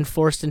shouldn't have been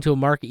forced into a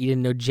market you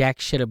didn't know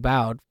jack shit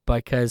about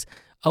because,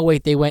 oh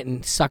wait, they went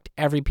and sucked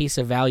every piece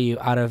of value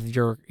out of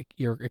your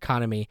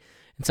economy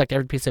and sucked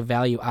every piece of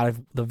value out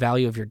of the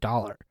value of your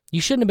dollar. You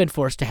shouldn't have been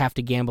forced to have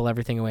to gamble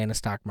everything away in a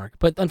stock market,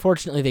 but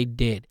unfortunately they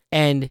did.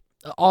 And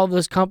all of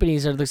those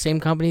companies are the same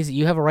companies that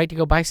you have a right to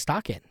go buy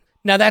stock in.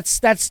 Now, that's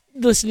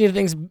listening to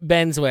things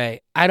Ben's way.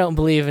 I don't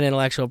believe in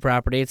intellectual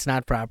property. It's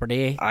not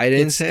property. I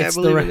didn't say I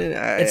believe in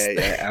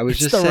it. I was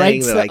just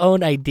saying that the right to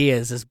own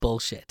ideas is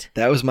bullshit.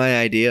 That was my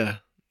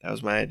idea.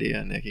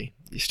 Nikki.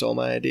 You stole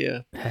my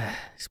idea.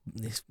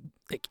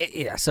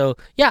 Yeah, so,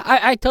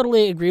 I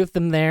totally agree with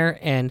them there.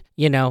 And,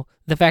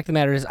 the fact of the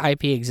matter is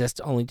IP exists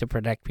only to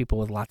protect people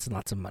with lots and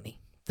lots of money.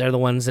 They're the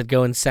ones that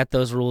go and set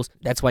those rules.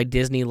 That's why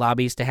Disney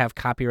lobbies to have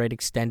copyright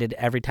extended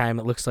every time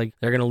it looks like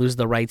they're going to lose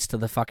the rights to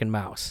the fucking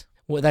mouse.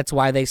 Well, that's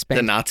why they spent...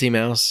 The Nazi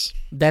mouse?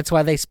 That's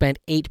why they spent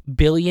 $8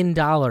 billion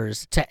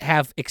to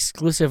have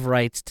exclusive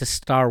rights to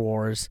Star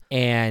Wars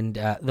and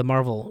the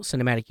Marvel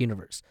Cinematic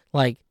Universe.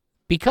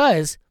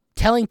 Because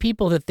telling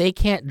people that they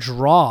can't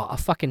draw a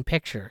fucking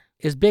picture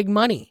is big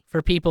money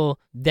for people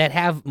that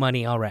have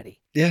money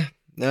already. Yeah.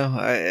 No,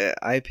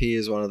 IP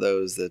is one of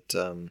those that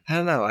I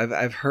don't know.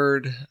 I've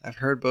heard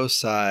both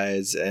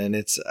sides, and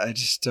I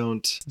just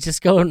don't.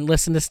 Just go and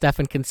listen to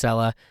Stefan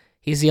Kinsella.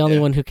 He's the only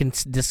one who can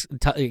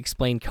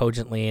explain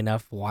cogently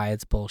enough why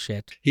it's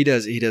bullshit. He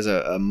does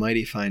a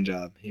mighty fine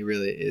job. He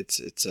really it's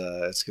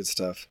good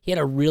stuff. He had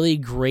a really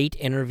great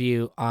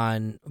interview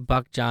on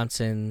Buck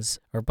Johnson's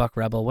or Buck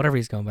Rebel, whatever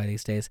he's going by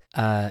these days.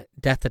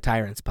 Death to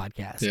Tyrants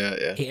podcast.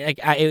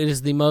 Yeah. It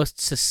was the most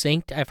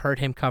succinct I've heard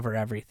him cover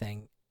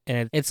everything.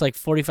 And it's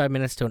 45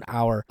 minutes to an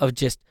hour of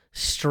just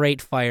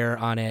straight fire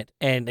on it.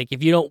 And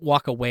if you don't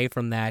walk away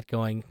from that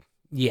going,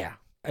 yeah,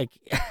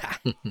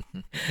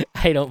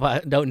 I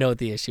don't know what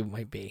the issue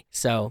might be.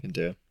 So, can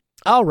do.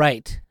 All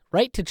right.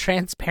 Right to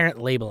transparent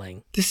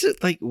labeling. This is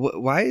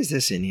why is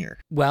this in here?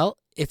 Well,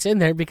 it's in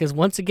there because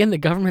once again, the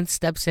government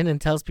steps in and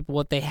tells people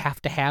what they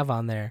have to have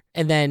on there.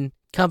 And then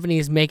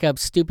companies make up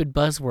stupid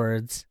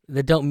buzzwords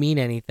that don't mean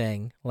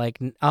anything, like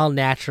all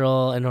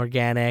natural and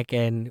organic.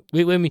 And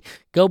we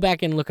go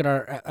back and look at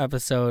our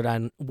episode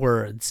on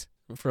words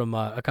from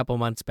a couple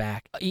months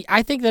back.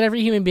 I think that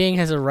every human being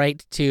has a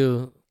right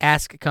to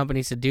ask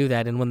companies to do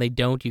that, and when they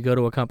don't, you go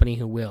to a company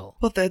who will.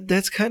 Well,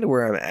 that's kind of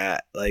where I'm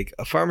at.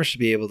 A farmer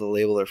should be able to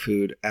label their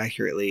food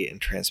accurately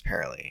and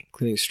transparently,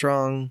 including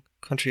strong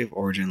country of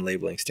origin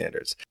labeling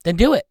standards. Then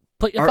do it.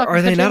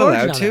 Are they not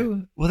allowed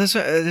to? Well, that's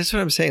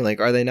what I'm saying.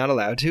 Are they not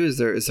allowed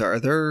to? Are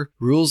there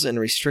rules and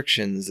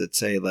restrictions that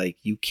say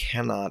you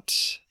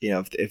cannot?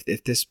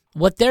 If this.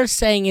 What they're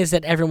saying is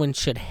that everyone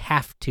should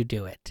have to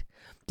do it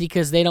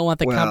because they don't want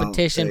the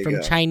competition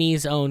from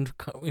Chinese-owned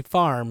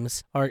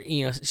farms or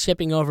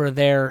shipping over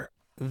their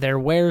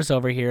wares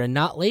over here and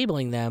not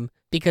labeling them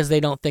because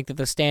they don't think that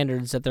the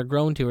standards that they're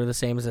grown to are the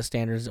same as the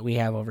standards that we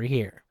have over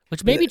here,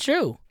 which may be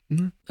true.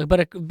 Mm-hmm.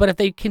 But if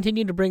they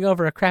continue to bring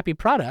over a crappy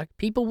product,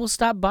 people will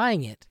stop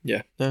buying it.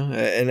 Yeah, no,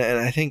 and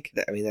I think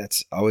that, I mean,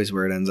 that's always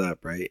where it ends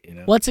up, right? You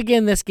know. Once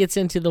again, this gets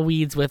into the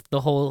weeds with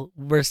the whole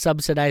we're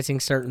subsidizing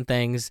certain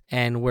things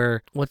and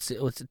we're what's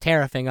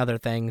tariffing other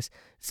things.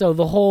 So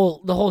the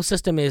whole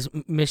system is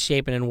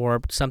misshapen and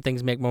warped. Some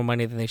things make more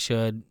money than they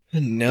should.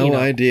 No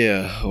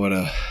idea what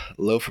a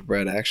loaf of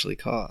bread actually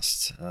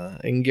costs. I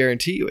can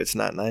guarantee you it's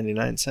not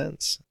 99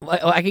 cents.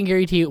 I can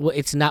guarantee you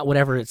it's not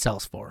whatever it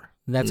sells for.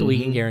 That's what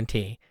we can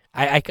guarantee.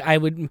 I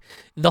would.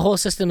 The whole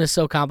system is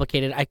so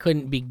complicated. I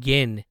couldn't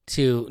begin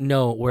to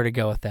know where to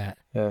go with that.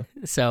 Yeah.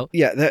 So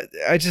yeah,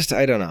 I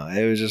don't know.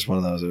 It was just one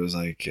of those. It was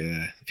like,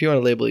 if you want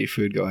to label your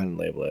food, go ahead and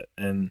label it.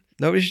 And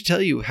nobody should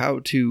tell you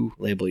how to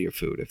label your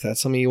food. If that's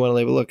something you want to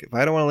label, look. If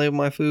I don't want to label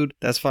my food,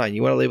 that's fine.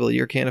 You want to label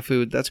your can of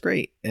food, that's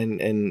great.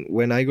 And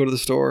when I go to the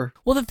store,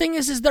 well, the thing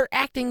is they're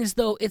acting as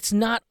though it's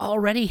not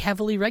already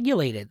heavily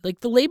regulated. Like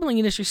the labeling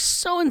industry is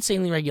so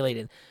insanely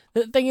regulated.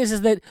 The thing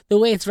is that the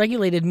way it's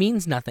regulated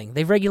means nothing.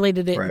 They've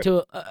regulated it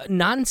to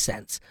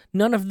nonsense.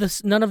 None of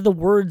the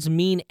words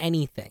mean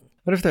anything.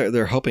 What if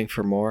they're hoping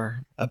for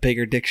more? A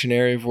bigger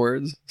dictionary of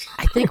words?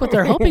 I think what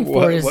they're hoping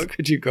for is... What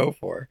could you go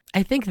for?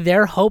 I think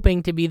they're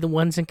hoping to be the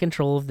ones in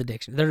control of the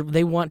dictionary.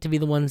 They want to be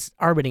the ones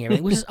arbitrating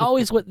everything, which is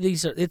always what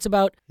these are. It's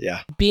about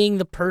being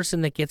the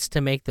person that gets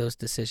to make those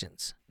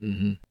decisions.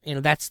 Mm-hmm. You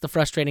know, that's the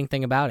frustrating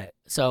thing about it.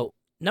 So...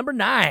 Number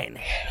 9.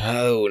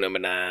 Oh, number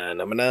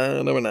nine.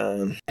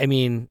 I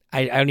mean,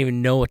 I don't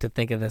even know what to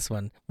think of this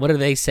one. What do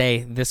they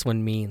say this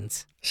one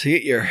means? So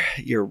you get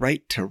your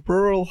right to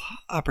rural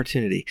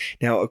opportunity.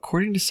 Now,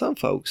 according to some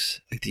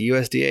folks, like the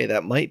USDA,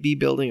 that might be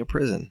building a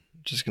prison.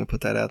 Just going to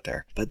put that out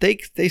there. But they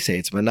say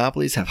its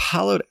monopolies have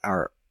hollowed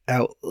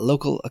out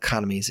local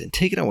economies and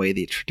taken away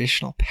the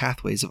traditional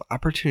pathways of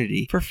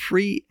opportunity for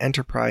free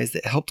enterprise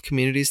that helped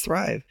communities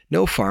thrive.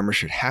 No farmer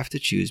should have to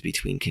choose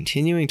between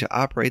continuing to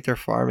operate their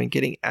farm and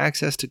getting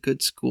access to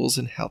good schools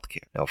and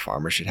healthcare. No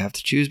farmer should have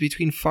to choose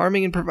between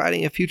farming and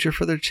providing a future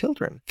for their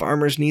children.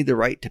 Farmers need the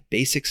right to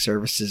basic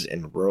services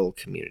in rural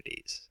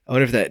communities. I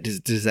wonder if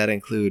that does that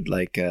include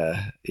like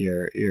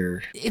your.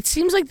 It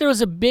seems like there was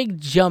a big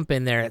jump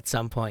in there at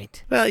some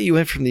point. Well, you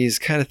went from these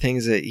kind of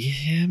things that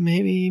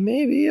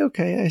maybe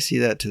okay, I see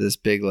that, to this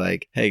big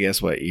like, hey,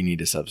 guess what? You need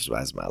to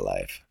subsidize my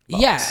life.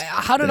 Boss. Yeah,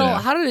 how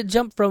did it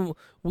jump from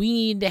we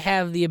need to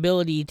have the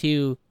ability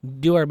to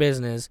do our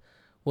business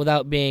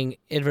without being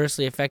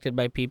adversely affected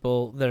by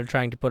people that are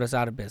trying to put us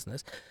out of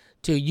business,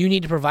 to you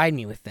need to provide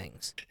me with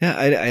things? Yeah,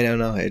 I don't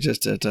know. It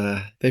just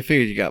they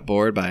figured you got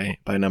bored by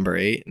number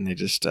 8, and they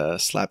just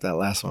slapped that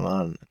last one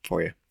on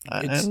for you.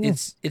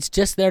 It's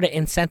just there to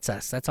incense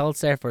us. That's all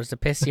it's there for, is to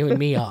piss you and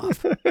me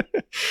off.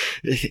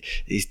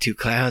 These two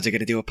clowns are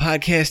gonna do a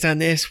podcast on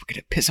this. We're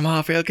gonna piss them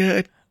off real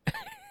good.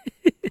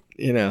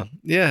 You know,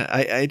 yeah.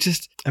 I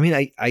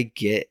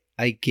get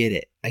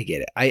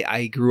it.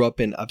 I grew up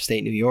in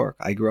upstate New York.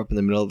 I grew up in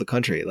the middle of the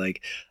country.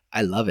 Like,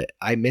 I love it.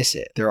 I miss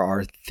it. There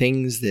are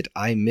things that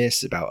I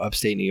miss about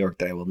upstate New York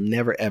that I will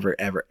never, ever,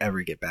 ever,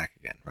 ever get back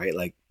again. Right?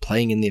 Like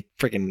playing in the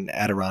freaking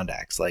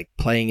Adirondacks, like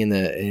playing in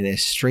a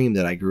stream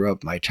that I grew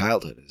up. My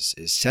childhood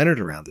is centered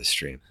around this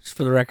stream.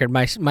 For the record,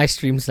 my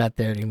stream's not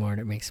there anymore,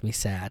 and it makes me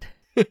sad.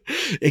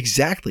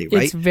 Exactly,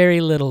 right? It's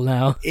very little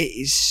now.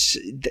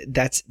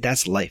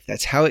 That's life.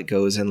 That's how it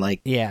goes. And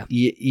like, yeah,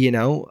 you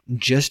know,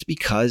 just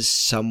because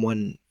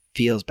someone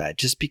feels bad,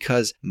 just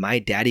because my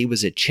daddy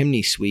was a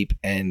chimney sweep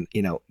and,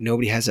 you know,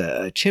 nobody has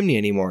a chimney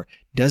anymore,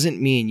 doesn't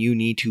mean you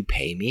need to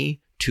pay me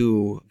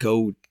to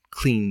go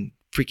clean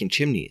freaking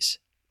chimneys.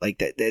 Like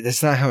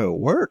that's not how it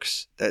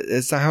works.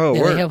 That's not how it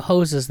works. They have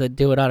hoses that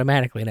do it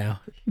automatically now.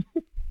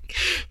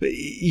 But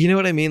you know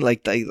what I mean?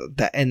 Like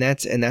that, and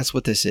that's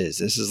what this is.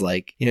 This is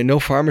like, you know, no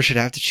farmer should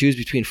have to choose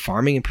between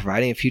farming and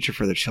providing a future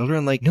for their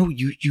children. Like, no,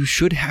 you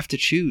should have to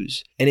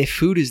choose. And if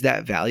food is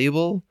that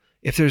valuable,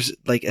 if there's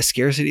like a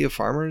scarcity of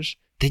farmers,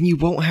 then you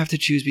won't have to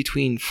choose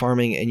between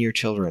farming and your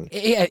children.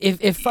 Yeah,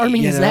 if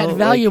farming is that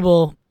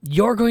valuable,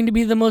 you're going to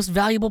be the most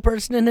valuable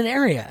person in an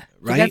area.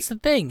 Right. That's the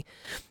thing.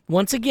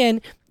 Once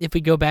again, if we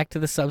go back to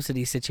the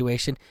subsidy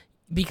situation,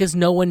 because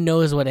no one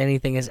knows what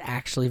anything is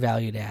actually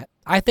valued at,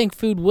 I think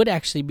food would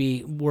actually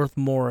be worth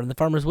more, and the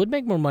farmers would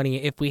make more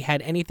money if we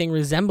had anything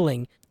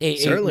resembling a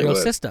real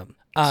system.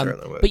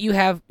 Certainly would. But you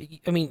have,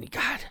 I mean,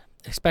 God,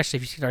 especially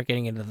if you start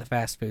getting into the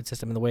fast food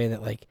system and the way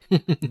that like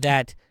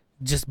that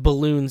just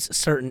balloons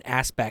certain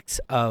aspects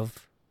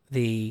of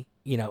the,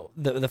 you know,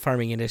 the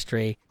farming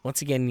industry.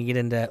 Once again, you get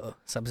into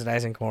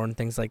subsidizing corn,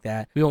 things like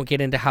that. We won't get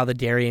into how the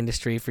dairy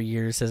industry for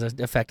years has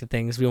affected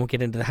things. We won't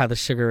get into how the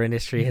sugar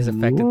industry has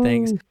affected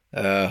things.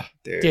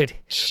 Dude,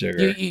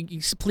 sugar.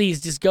 You please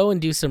just go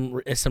and do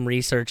some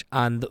research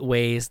on the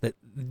ways that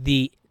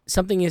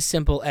something as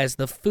simple as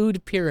the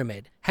food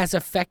pyramid has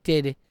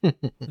affected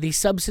the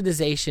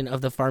subsidization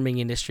of the farming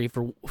industry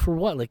for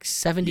what, like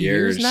 70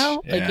 years now?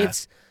 Yeah. Like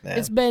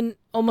it's been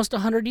almost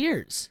 100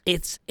 years.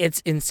 It's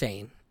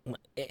insane.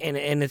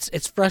 And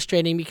it's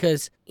frustrating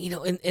because, you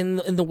know,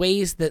 in the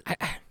ways that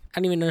I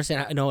don't even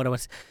understand. I know what I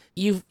was.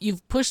 You've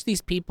pushed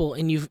these people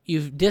and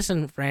you've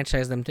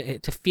disenfranchised them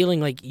to feeling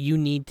like you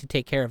need to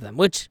take care of them,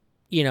 which,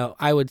 you know,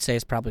 I would say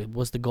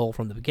was the goal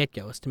from the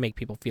get-go, is to make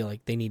people feel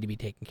like they need to be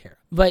taken care of.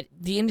 But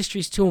the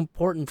industry's too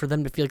important for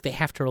them to feel like they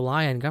have to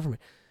rely on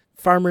government.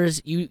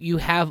 Farmers, you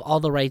have all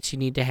the rights you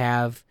need to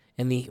have,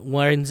 and the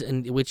ones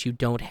in which you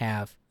don't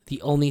have,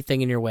 the only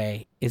thing in your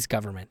way is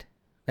government.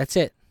 That's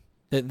it.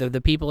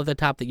 The people at the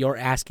top that you're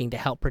asking to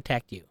help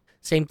protect you.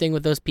 Same thing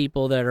with those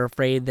people that are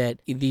afraid that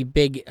the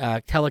big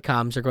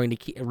telecoms are going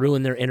to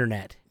ruin their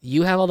internet.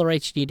 You have all the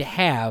rights you need to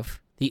have.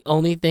 The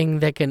only thing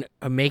that can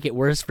make it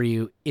worse for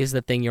you is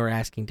the thing you're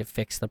asking to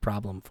fix the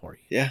problem for you.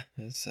 Yeah,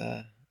 it's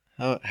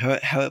how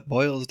it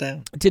boils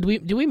down. Did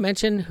we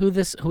mention who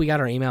we got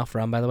our email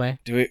from, by the way?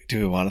 Do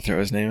we want to throw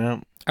his name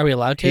out? Are we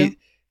allowed to?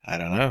 I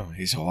don't know.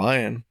 He's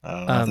Hawaiian. I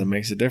don't know if that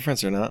makes a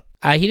difference or not.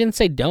 He didn't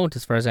say don't,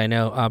 as far as I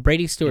know.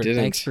 Brady Stewart,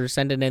 thanks for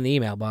sending in the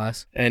email,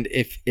 boss. And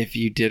if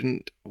you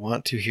didn't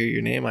want to hear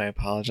your name, I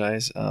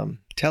apologize.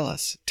 Tell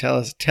us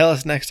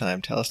next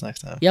time. Tell us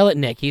next time. Yell at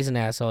Nick. He's an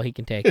asshole. He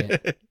can take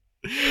it.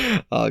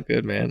 Oh,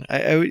 good, man.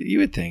 You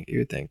would think,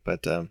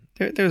 but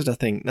there was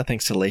nothing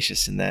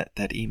salacious in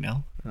that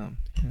email.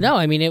 No,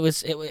 I mean it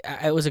was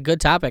a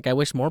good topic. I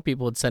wish more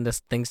people would send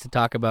us things to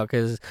talk about,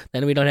 because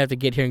then we don't have to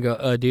get here and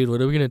go, dude,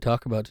 what are we going to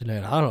talk about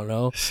tonight? I don't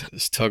know.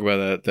 Let's talk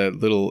about that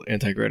little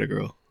anti-Greta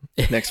girl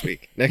next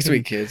week. Next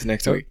week, kids.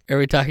 Next week. Are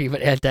we talking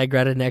about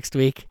anti-Greta next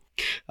week?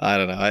 I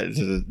don't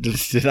know.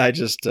 Did I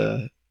just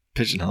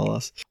pigeonhole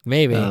us?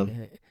 Maybe.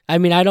 I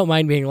mean, I don't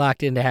mind being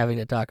locked into having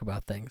to talk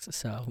about things.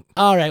 So,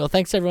 all right. Well,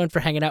 thanks everyone for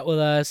hanging out with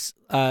us.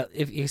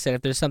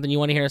 If there's something you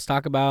want to hear us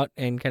talk about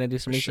and kind of do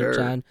some research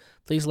on,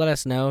 please let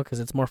us know, because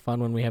it's more fun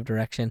when we have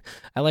direction.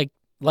 I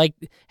like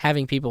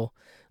having people.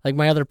 Like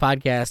my other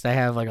podcast, I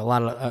have like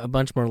a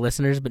bunch more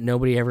listeners, but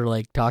nobody ever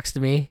like talks to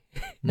me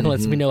and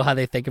lets me know how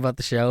they think about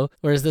the show.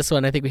 Whereas this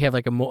one, I think we have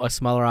like a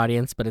smaller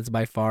audience, but it's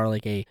by far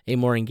like a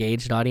more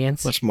engaged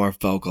audience. Much more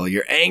vocal.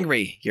 You're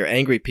angry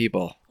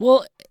people.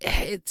 Well,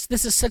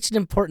 this is such an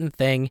important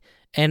thing,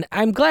 and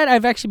I'm glad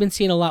I've actually been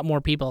seeing a lot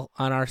more people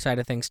on our side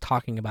of things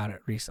talking about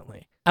it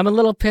recently. I'm a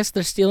little pissed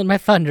they're stealing my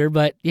thunder,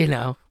 but you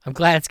know, I'm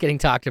glad it's getting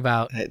talked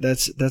about. I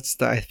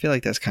feel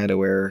like that's kind of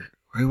where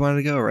we wanted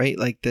to go, right?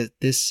 Like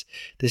this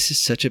is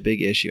such a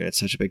big issue, and it's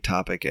such a big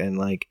topic, and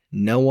like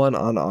no one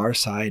on our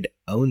side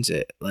owns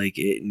it. Like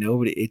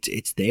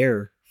it's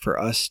there for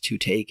us to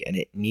take, and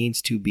it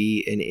needs to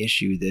be an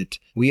issue that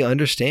we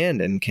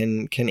understand and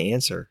can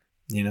answer,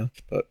 you know?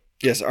 But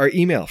yes, our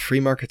email,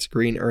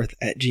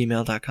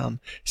 freemarketsgreenearth@gmail.com.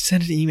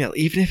 Send an email,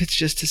 even if it's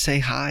just to say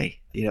hi.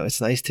 You know,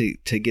 it's nice to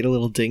get a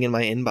little ding in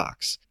my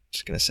inbox.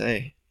 Just gonna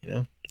say, you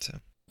know, so.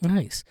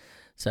 Nice.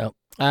 So,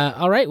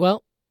 all right,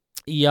 well,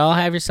 y'all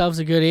have yourselves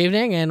a good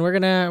evening, and we're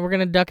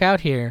gonna duck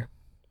out here.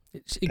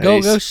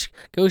 Go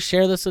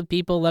share this with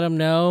people. Let them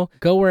know.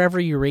 Go wherever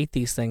you rate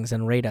these things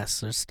and rate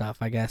us or stuff,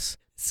 I guess.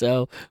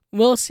 So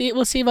we'll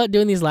see about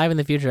doing these live in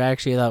the future. I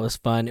actually thought it was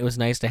fun. It was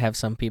nice to have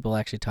some people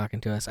actually talking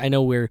to us. I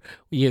know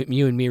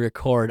you and me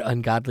record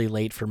ungodly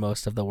late for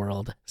most of the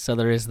world, so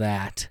there is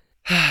that.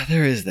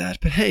 There is that,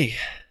 but hey,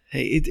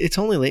 it's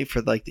only late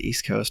for like the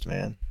East Coast,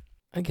 man.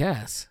 I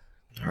guess.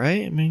 All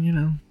right, I mean, you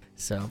know.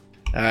 So.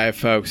 All right,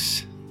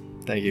 folks.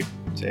 Thank you.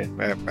 See ya.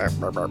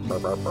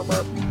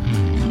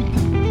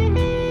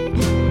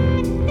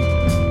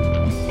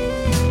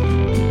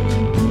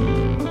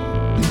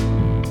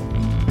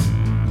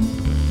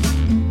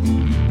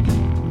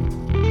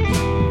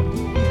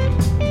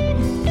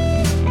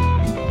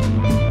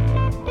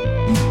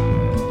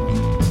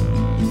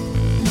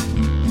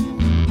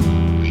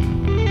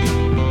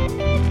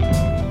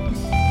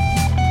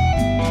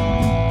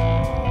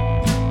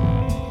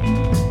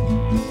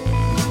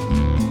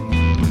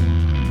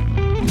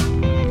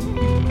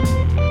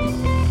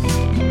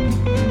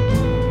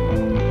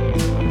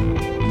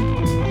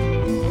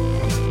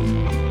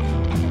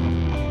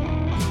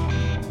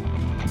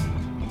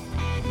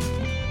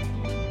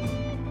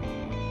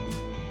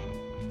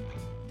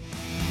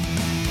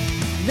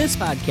 This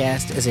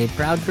podcast is a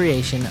proud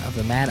creation of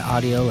the Mad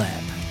Audio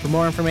Lab. For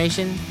more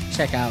information,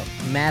 check out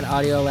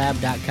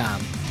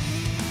madaudiolab.com.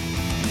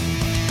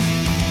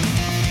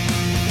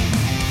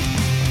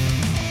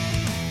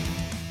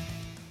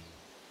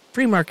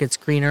 Free Markets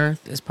Green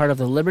Earth is part of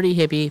the Liberty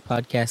Hippie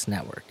Podcast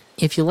Network.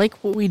 If you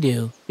like what we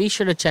do, be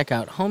sure to check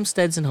out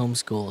Homesteads and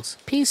Homeschools,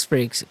 Peace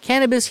Freaks,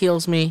 Cannabis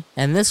Heals Me,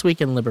 and This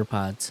Week in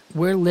Liberpods.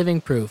 We're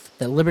living proof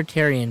that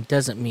libertarian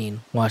doesn't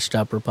mean washed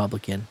up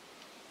Republican.